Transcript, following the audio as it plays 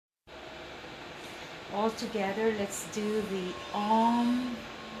All together, let's do the Om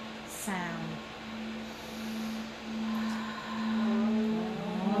sound.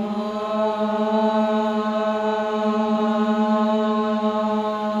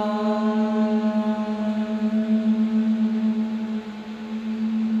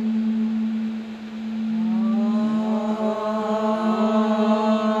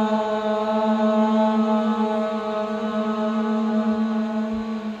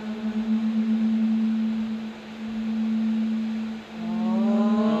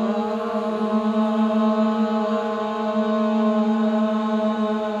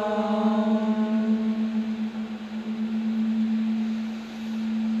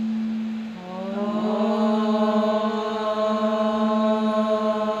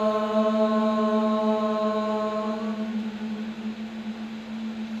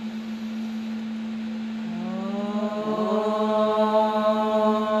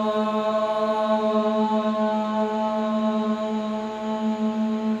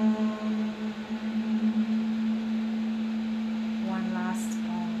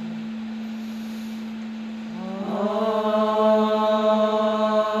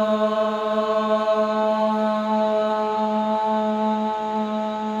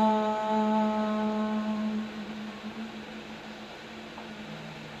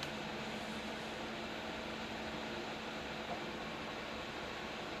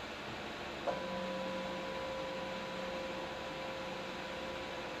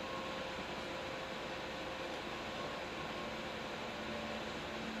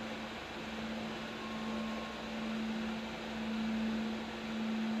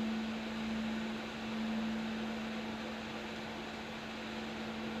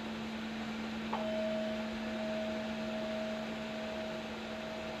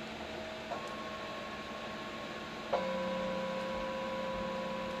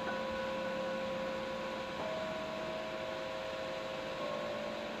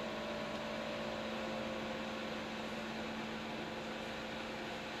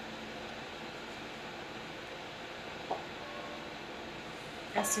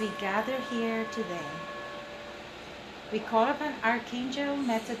 As we gather here today, we call upon Archangel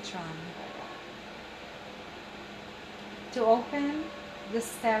Metatron to open the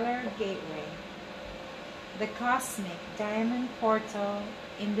stellar gateway, the cosmic diamond portal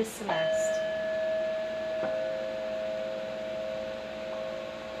in the celeste.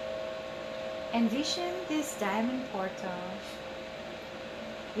 Envision this diamond portal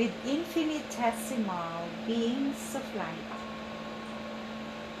with infinitesimal beings of light.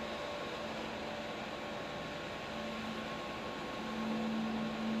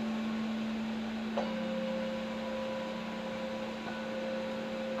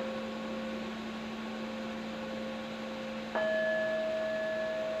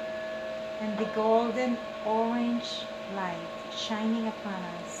 And the golden orange light shining upon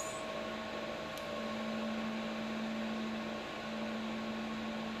us.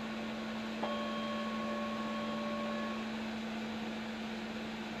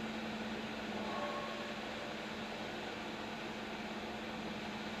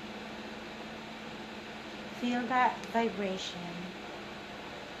 Feel that vibration,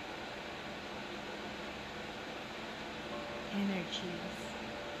 energies,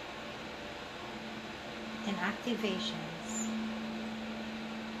 and activations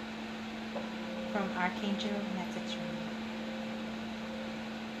from Archangel Metatron,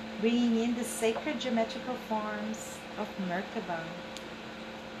 bringing in the sacred geometrical forms of Merkaba,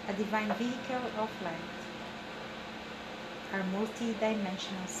 a divine vehicle of light, our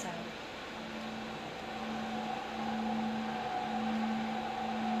multi-dimensional self.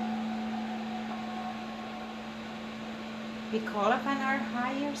 We call upon our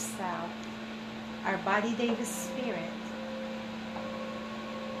higher self, our body Davis spirit,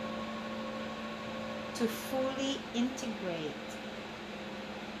 to fully integrate,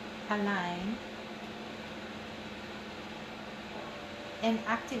 align, and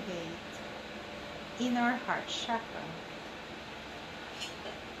activate in our heart chakra.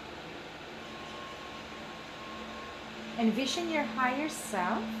 Envision your higher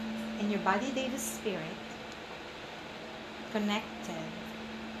self and your body Davis spirit connected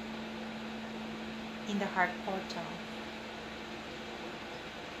in the heart portal.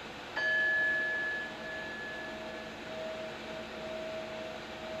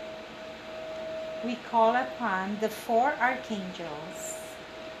 We call upon the four archangels,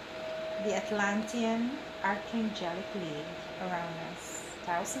 the Atlantean Archangelic League around us,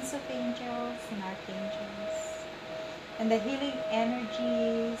 thousands of angels and archangels, and the healing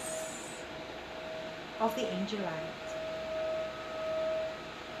energies of the angel light.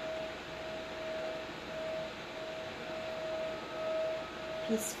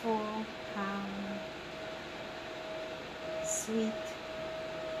 peaceful, calm, sweet.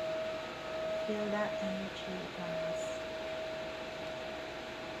 Feel that energy upon us.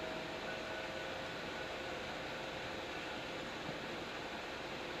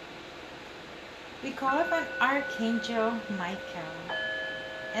 We call upon Archangel Michael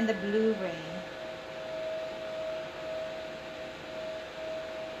and the blue ray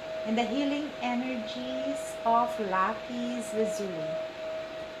and the healing energies of Lapis Lazuli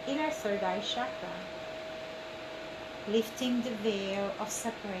in our third eye chakra, lifting the veil of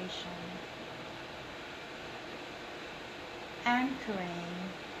separation, anchoring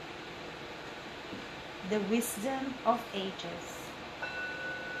the wisdom of ages,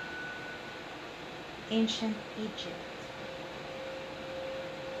 ancient Egypt,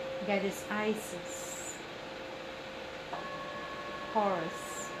 Goddess Isis,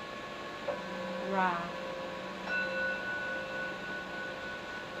 Horus, Ra,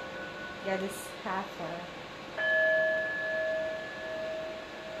 Goddess Hathor,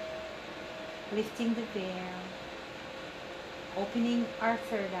 lifting the veil, opening our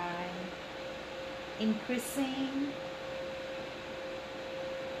third eye, increasing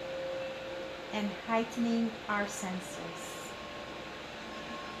and heightening our senses.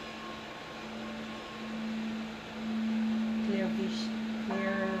 Clairvoyance,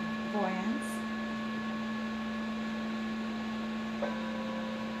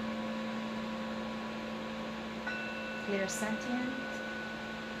 clairsentient,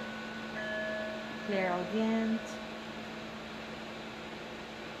 clairaudient,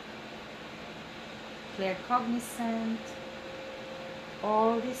 claircognizant.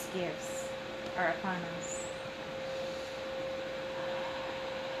 All these gifts are upon us.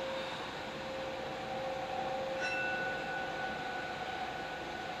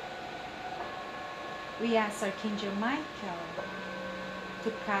 We ask Archangel Michael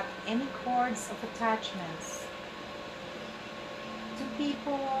to cut any cords of attachments to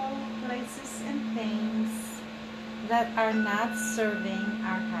people, places, and things that are not serving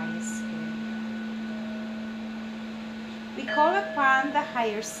our highest good. We call upon the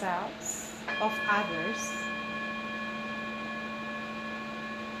higher selves of others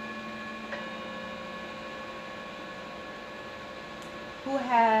who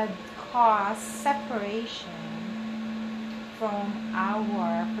had caused separation from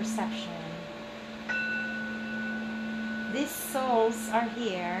our perception. These souls are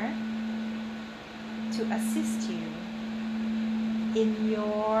here to assist you in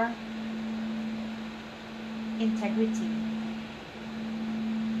your integrity.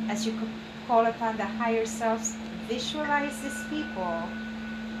 As you call upon the higher selves, visualize these people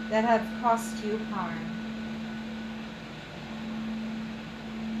that have caused you harm.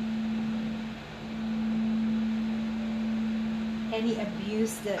 Any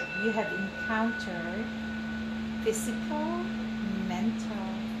abuse that you have encountered, physical, mental,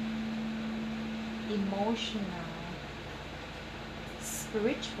 emotional,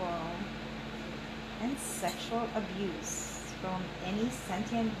 spiritual, and sexual abuse from any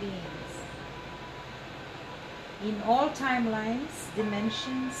sentient beings in all timelines,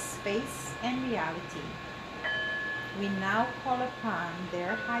 dimensions, space, and reality. We now call upon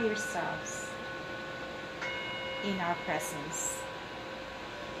their higher selves in our presence.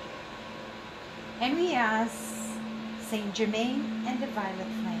 And we ask Saint Germain and the Violet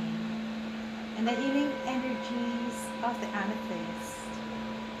Flame and the healing energies of the Amethyst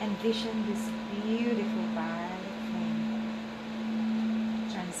envision this beautiful violet flame,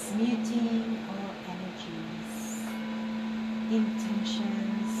 transmuting all energies,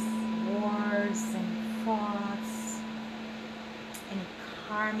 intentions, words, and thoughts, any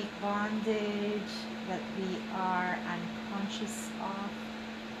karmic bondage that we are unconscious of,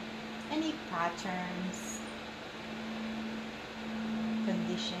 any patterns,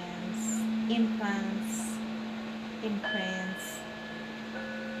 conditions, implants, imprints,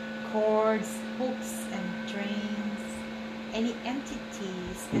 cords, hooks, and drains, any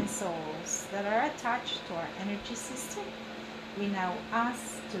entities and souls that are attached to our energy system, we now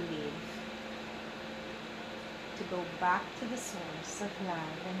ask to leave, to go back to the source of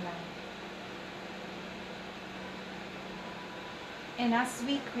love and light. And as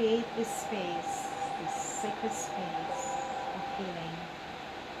we create this space, this sacred space of healing,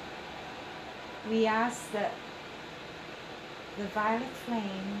 we ask that the violet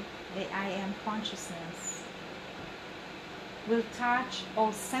flame, the I Am consciousness, will touch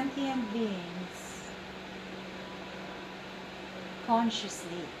all sentient beings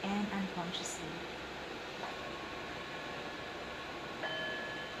consciously and unconsciously.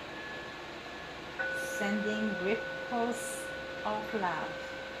 Sending ripples of love.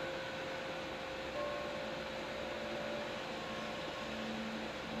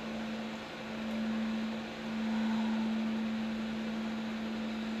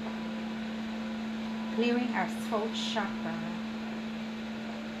 Clearing our throat chakra.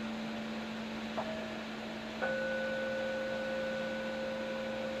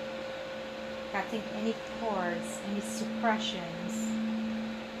 Cutting any cords, any suppressions.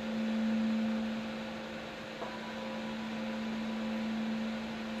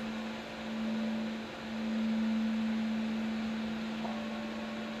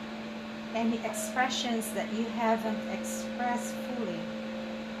 Any expressions that you haven't expressed fully.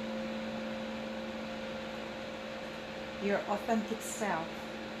 Your authentic self.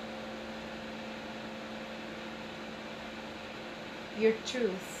 Your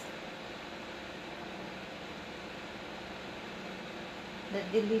truth that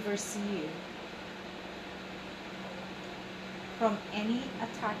delivers you from any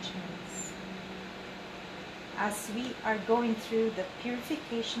attachments as we are going through the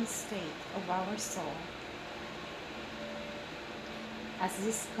purification state of our soul. As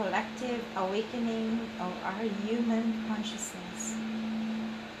this collective awakening of our human consciousness,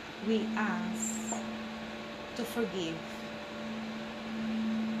 we ask to forgive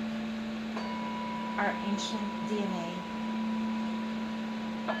our ancient DNA,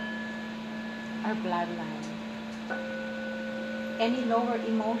 our bloodline, any lower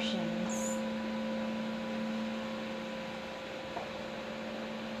emotions,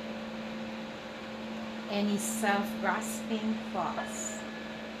 any self-grasping thoughts,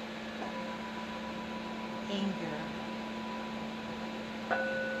 anger,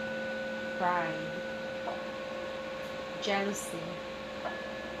 pride, jealousy,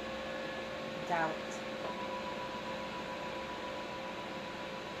 doubt,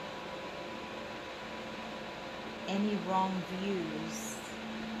 any wrong views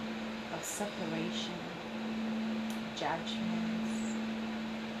of separation, judgments,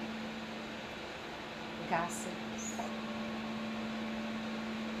 gossips.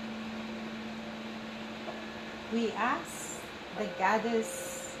 We ask the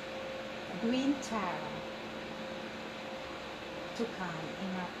goddess Green Tara to come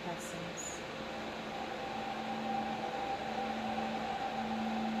in our presence.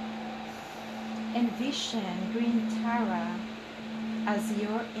 Envision Green Tara as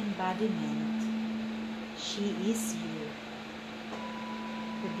your embodiment. She is you,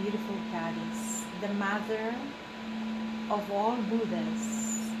 the beautiful goddess, the mother of all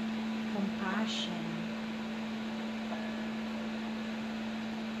Buddhas, compassion.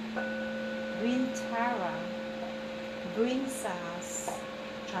 Green Tara brings us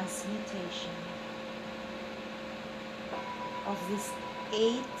transmutation of these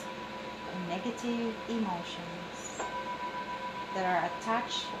 8 negative emotions that are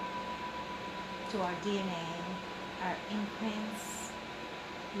attached to our DNA, our imprints.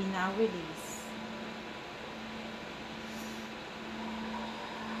 We now release.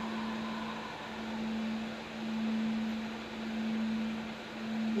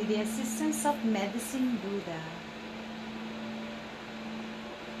 With the assistance of Medicine Buddha,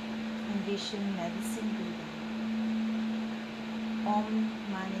 envision Medicine Buddha. Om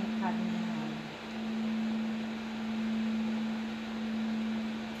Mani Padme Hum.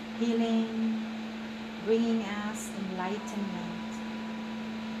 Healing, bringing us enlightenment,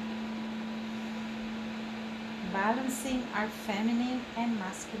 balancing our feminine and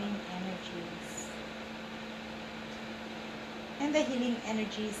masculine energies, and the healing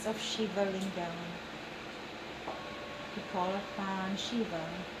energies of Shiva Lingam. We call upon Shiva,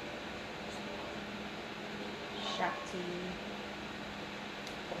 Shakti,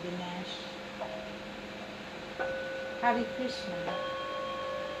 Ganesh, Hare Krishna,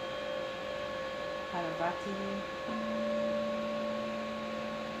 Parvati,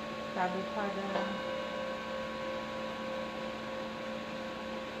 Prabhupada,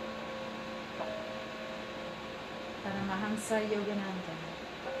 Paramahamsa Yogananda,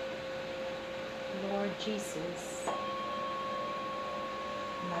 Lord Jesus,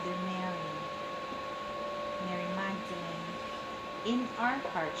 Mother Mary, Mary Magdalene, in our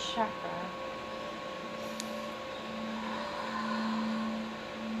heart chakra,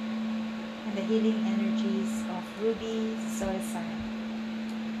 and the healing energies of Ruby Soilside,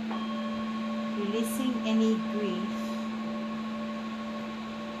 releasing any grief,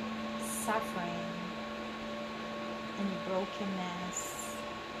 suffering, and brokenness,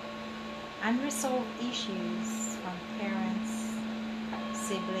 unresolved issues from parents,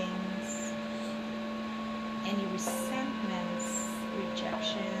 siblings, any resentments,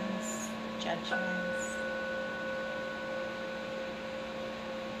 rejections, judgments,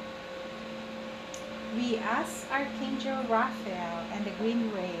 We ask Archangel Raphael and the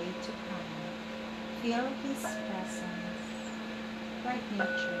Green Ray to come. Feel his presence like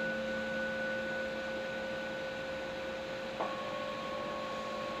nature.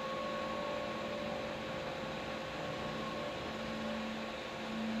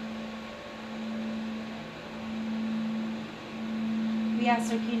 We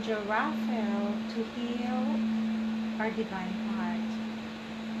ask Archangel Raphael to heal our divine heart,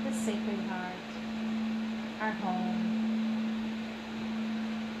 the sacred heart, our home.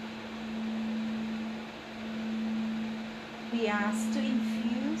 We ask to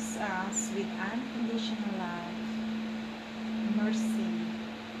infuse us with unconditional love, mercy,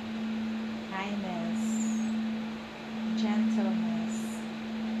 kindness, gentleness.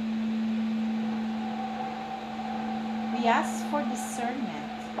 We ask for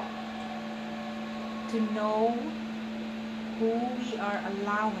discernment to know who we are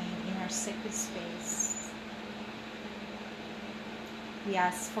allowing in our sacred space. We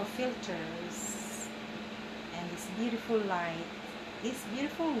ask for filters and this beautiful light, this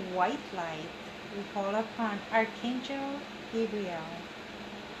beautiful white light. We call upon Archangel Gabriel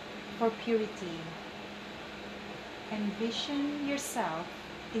for purity. Envision yourself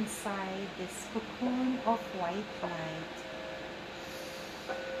inside this cocoon of white light.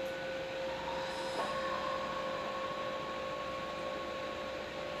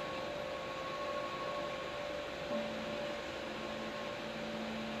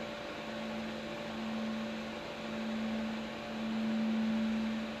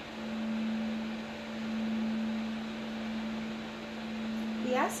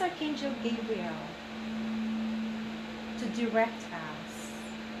 We ask Archangel Gabriel to direct us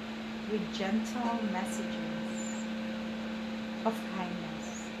with gentle messages of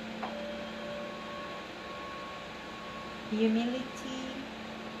kindness, humility,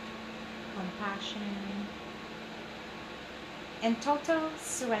 compassion, and total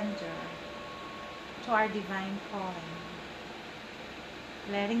surrender to our divine calling,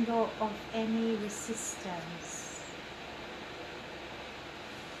 letting go of any resistance,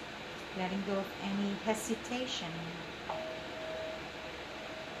 letting go of any hesitation,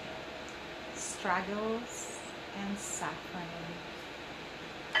 struggles, and suffering.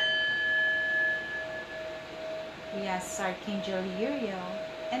 We ask Archangel Uriel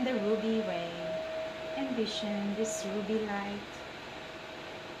and the Ruby Ray. Envision this ruby light,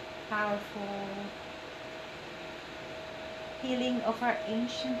 powerful, healing of our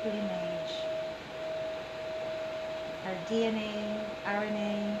ancient lineage, our DNA,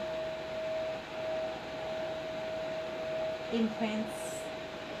 RNA, imprints,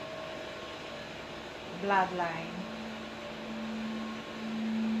 bloodline.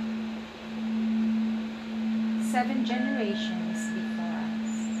 7 generations before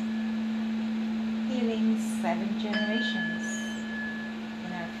us, healing 7 generations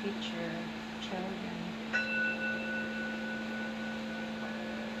in our future children.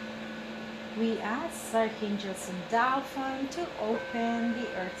 We ask Archangel Sandalphon to open the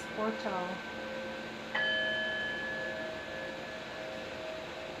Earth portal,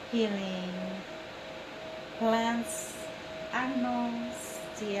 healing plants, animals,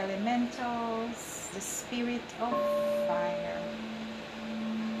 the elementals, the spirit of fire,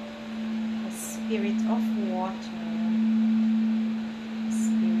 the spirit of water, the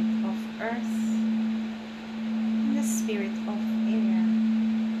spirit of earth, and the spirit of air,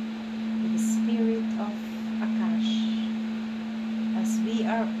 with the spirit of Akash, as we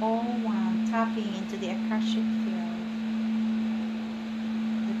are all one, tapping into the Akashic field,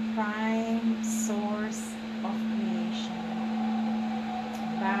 the prime source of creation,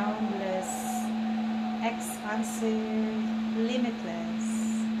 boundless, expansive, limitless,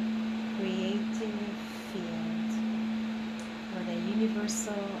 creative field, where the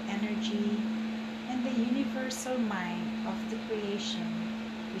universal energy and the universal mind of the creation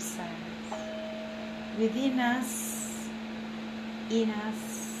resides. Within us, in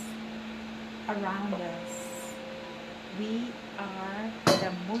us, around us, we are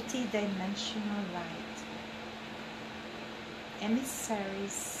the multi-dimensional light,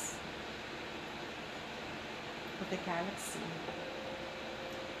 emissaries of the galaxy,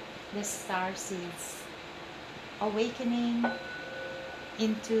 the star seeds, awakening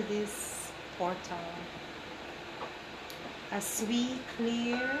into this portal. As we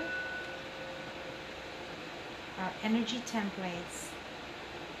clear our energy templates,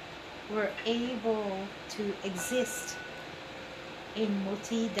 we're able to exist in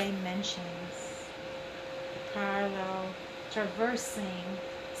multi-dimensions, parallel, traversing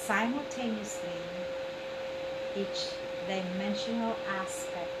simultaneously each dimensional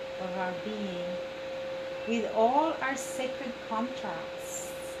aspect of our being with all our sacred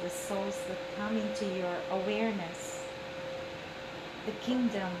contracts, the souls that come into your awareness, the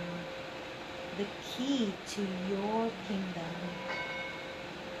kingdom, the key to your kingdom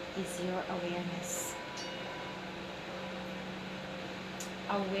is your awareness.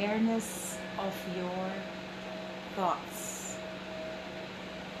 Awareness of your thoughts.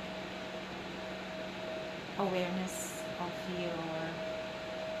 Awareness of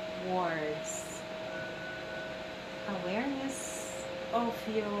your words. Awareness of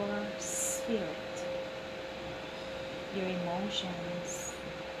your spirit, your emotions.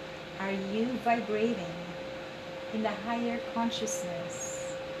 Are you vibrating in the higher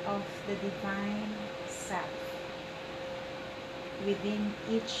consciousness of the divine self within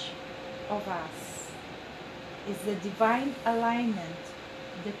each of us? Is the divine alignment,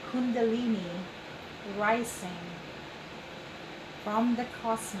 the Kundalini, rising from the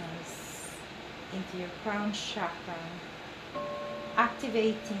cosmos into your crown chakra,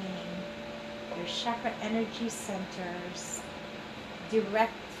 activating your chakra energy centers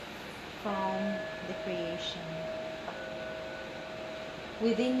direct from the creation.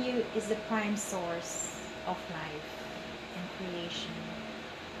 Within you is the prime source of life and creation.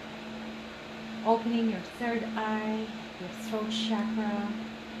 Opening your third eye, your throat chakra,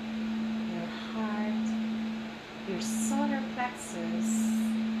 your heart, your solar plexus,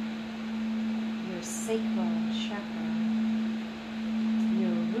 your sacral chakra,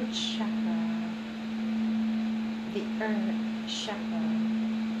 your root chakra, the earth chakra,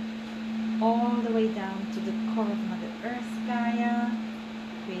 all the way down to the core of Mother Earth Gaia,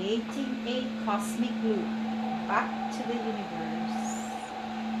 creating a cosmic loop back to the universe,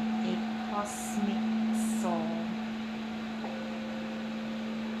 a cosmic soul,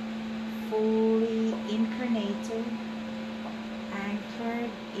 fully incarnated,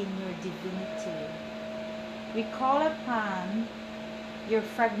 anchored in your divinity. We call upon your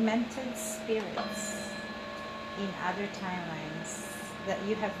fragmented spirits in other timelines that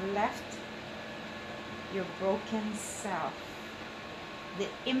you have left your broken self, the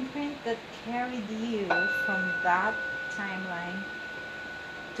imprint that carried you from that timeline,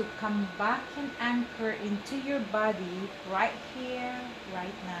 to come back and anchor into your body right here,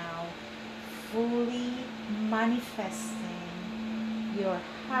 right now, fully manifesting your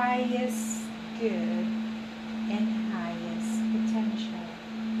highest good and highest potential.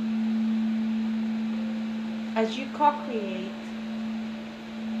 As you co-create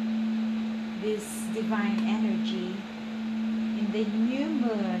this divine energy in the new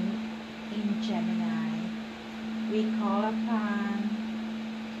moon in Gemini, we call upon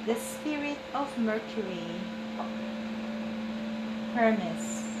the spirit of Mercury,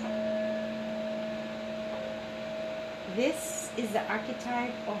 Hermes. This is the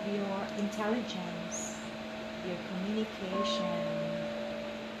archetype of your intelligence, your communication.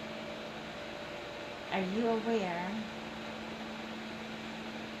 Are you aware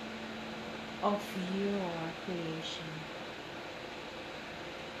of your creation?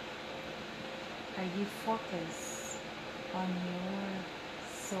 Are you focused on your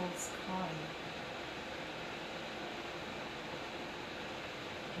soul's calling?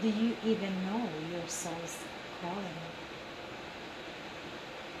 Do you even know your soul's calling?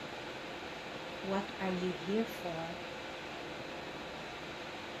 What are you here for?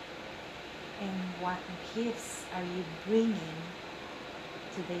 And what gifts are you bringing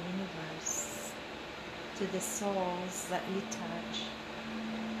to the universe, to the souls that you touch?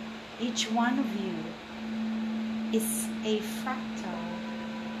 Each one of you is a fractal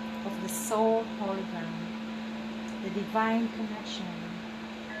of the soul hologram, the divine connection,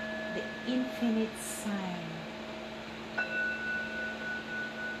 the infinite sign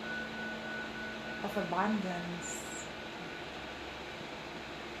of abundance.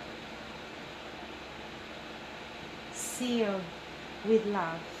 Sealed with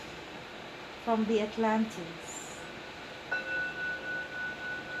love from the Atlantis,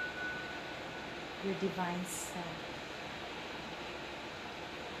 your divine self.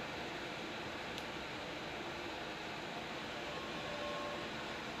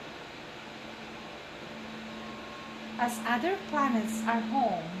 As other planets are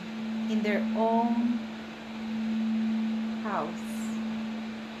home in their own house,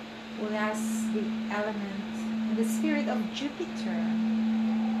 we'll ask the element and the spirit of Jupiter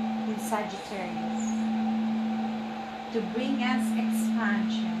in Sagittarius to bring us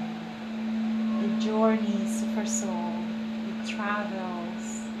expansion, the journeys of our soul, the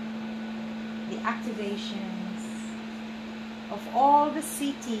travels, the activations of all the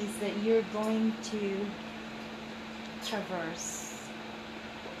cities that you're going to traverse.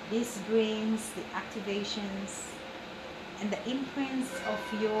 This brings the activations and the imprints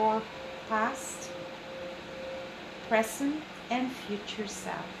of your past, present, and future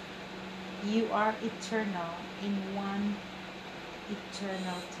self. You are eternal in one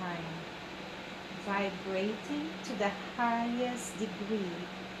eternal time, vibrating to the highest degree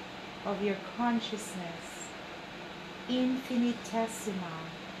of your consciousness, infinitesimal,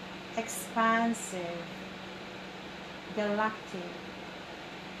 expansive, galactic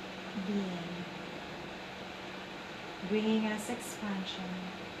being, bringing us expansion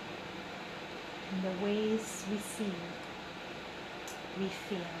in the ways we see, we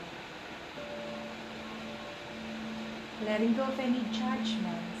feel. Letting go of any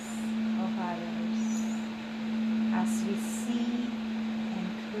judgments of others as we see and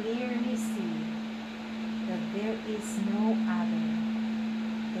clearly see that there is no other,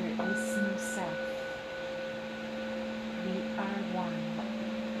 there is no self. We are one.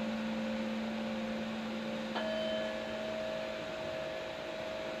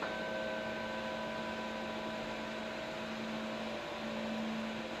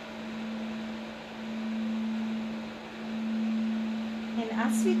 And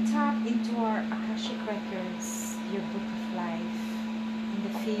as we tap into our Akashic records, your book of life, in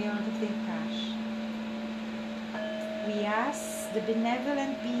the field of the Akash, we ask the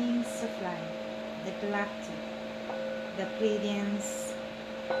benevolent beings of life, the galactic, the Pleiadians,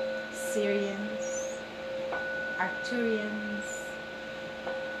 Sirians, Arcturians,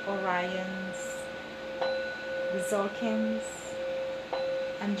 Orions, the Zolkins,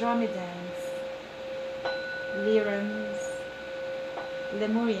 Andromedans, Lyrans,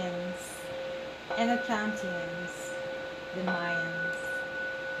 Lemurians, and Atlanteans, the Mayans,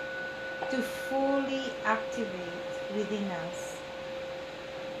 to fully activate within us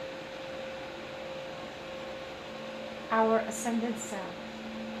our ascended self,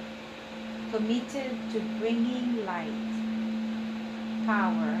 committed to bringing light,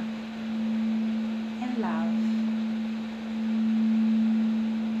 power, and love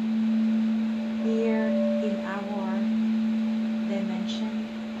here in our dimension.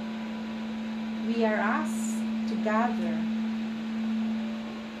 We are asked to gather,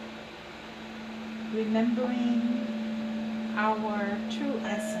 remembering our true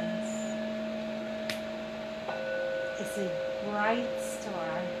essence is a bright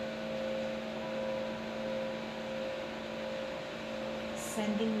star,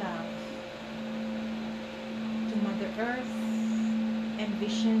 sending love to Mother Earth,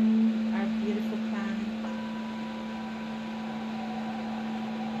 envision our beautiful planet,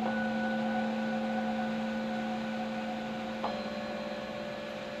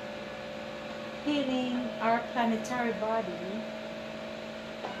 healing our planetary body,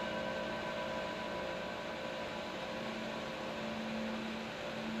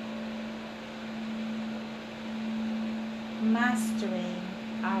 mastering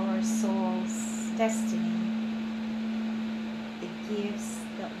our soul's destiny, the gifts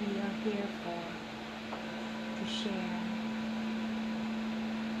that we are here for, to share.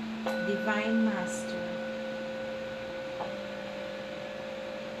 Divine Master,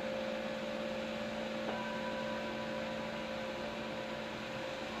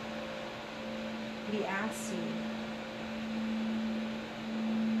 we ask you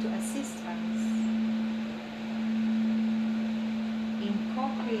to assist us in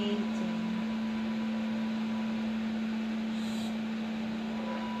co-creating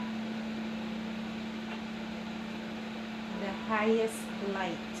the highest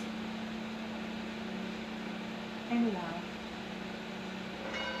light and love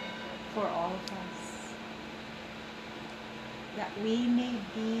for all of us, that we may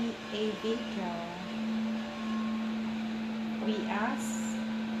be a vehicle. We ask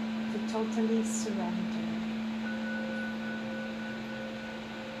to totally surrender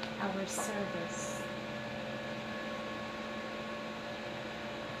our service,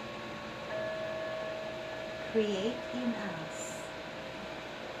 create in us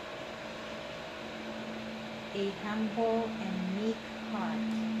a humble and meek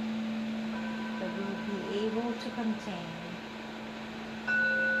heart that will be able to contain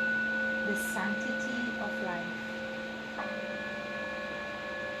the sanctity of life.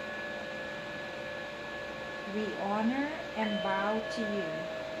 We honor and bow to you,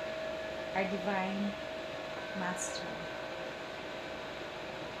 our Divine Master.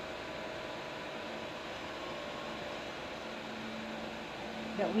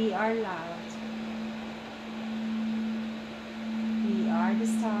 That we are loved. We are the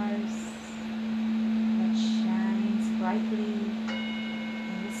stars that shines brightly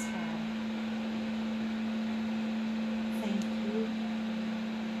in the sky. Thank you,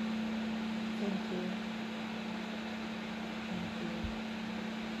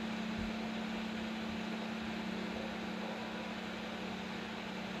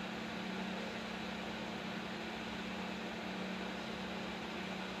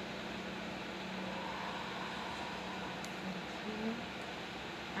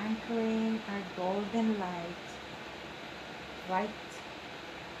 golden light right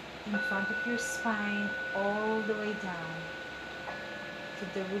in front of your spine, all the way down to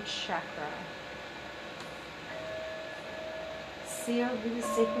the root chakra, sealed with the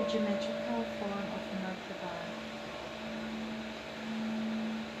sacred geometrical form of Merkaba,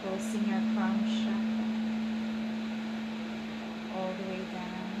 closing your crown chakra all the way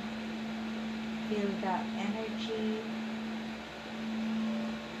down. Feel that energy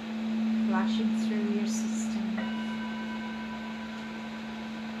flashing through your system,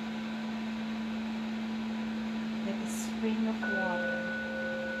 like a spring of water,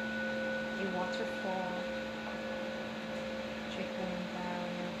 a waterfall trickling down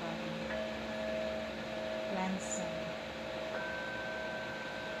your body, cleansing,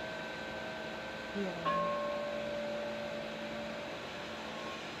 healing.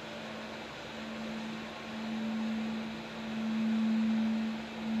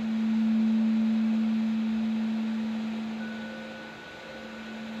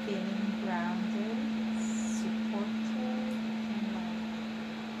 Feeling grounded, supported, and loved.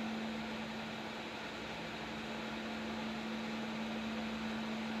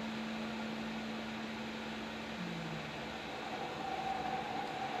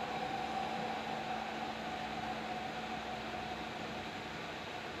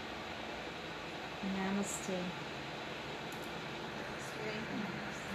 Namaste.